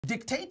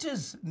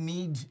Dictators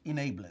need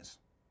enablers.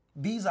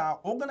 These are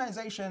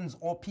organizations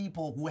or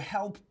people who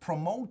help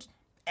promote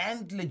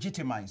and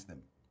legitimize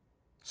them.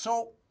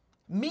 So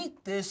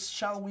meet this,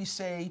 shall we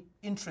say,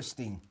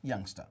 interesting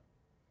youngster,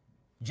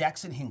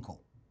 Jackson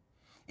Hinkle.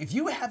 If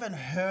you haven't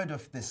heard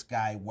of this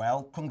guy,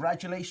 well,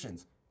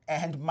 congratulations,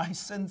 and my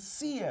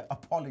sincere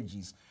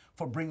apologies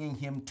for bringing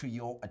him to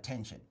your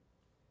attention.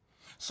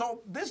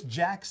 So this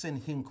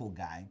Jackson Hinkle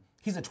guy,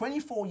 he's a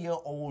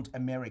 24-year-old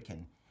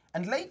American,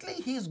 and lately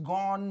he's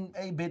gone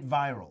a bit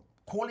viral,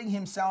 calling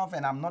himself,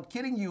 and I'm not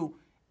kidding you,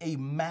 a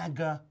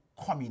MAGA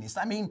communist.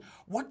 I mean,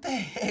 what the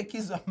heck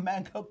is a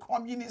MAGA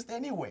communist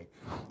anyway?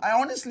 I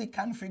honestly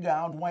can't figure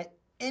out why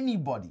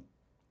anybody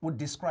would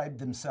describe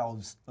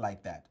themselves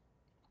like that.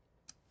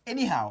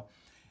 Anyhow,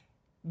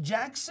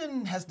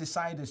 Jackson has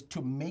decided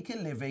to make a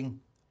living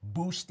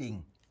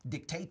boosting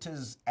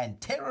dictators and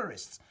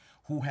terrorists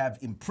who have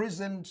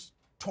imprisoned,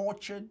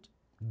 tortured,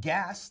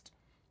 gassed,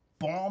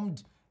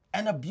 bombed,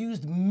 and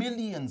abused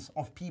millions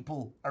of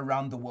people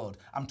around the world.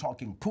 I'm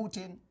talking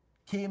Putin,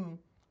 Kim,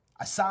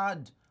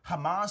 Assad,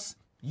 Hamas,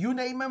 you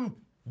name them,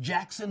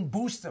 Jackson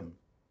boosts them.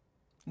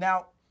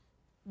 Now,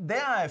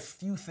 there are a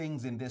few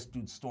things in this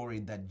dude's story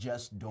that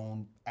just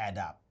don't add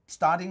up,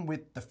 starting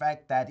with the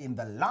fact that in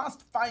the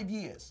last 5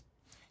 years,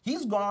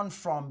 he's gone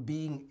from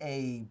being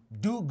a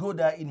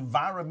do-gooder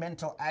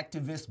environmental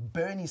activist,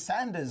 Bernie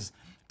Sanders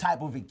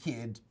type of a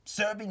kid,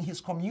 serving his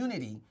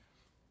community,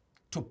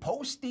 to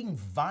posting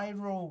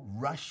viral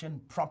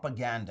Russian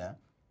propaganda,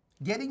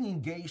 getting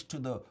engaged to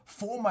the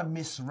former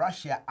Miss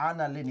Russia,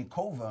 Anna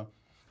Lenikova,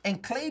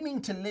 and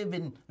claiming to live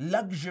in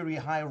luxury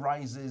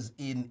high-rises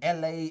in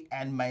LA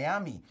and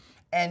Miami.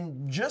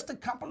 And just a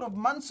couple of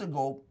months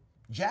ago,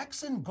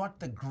 Jackson got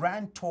the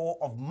grand tour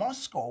of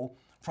Moscow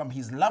from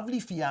his lovely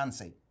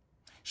fiancée.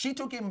 She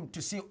took him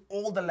to see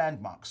all the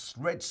landmarks,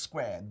 Red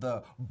Square,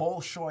 the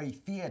Bolshoi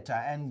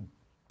Theater, and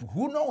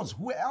who knows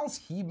who else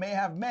he may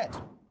have met.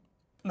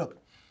 Look,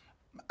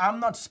 I'm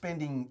not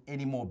spending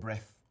any more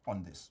breath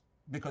on this,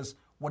 because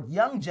what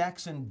young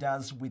Jackson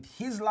does with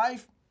his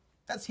life,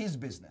 that's his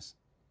business.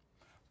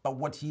 But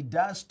what he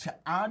does to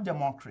our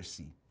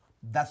democracy,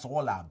 that's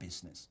all our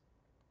business.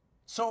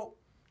 So,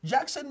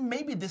 Jackson,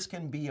 maybe this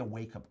can be a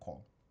wake-up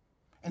call.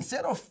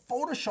 Instead of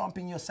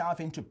photoshopping yourself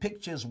into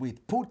pictures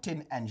with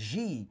Putin and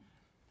Xi,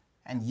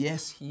 and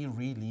yes, he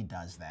really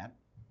does that,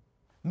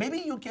 maybe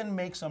you can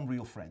make some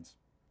real friends.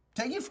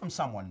 Take it from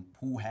someone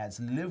who has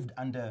lived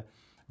under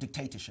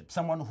dictatorship,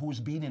 someone who's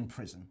been in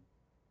prison.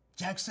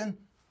 Jackson,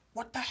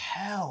 what the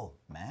hell,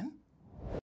 man?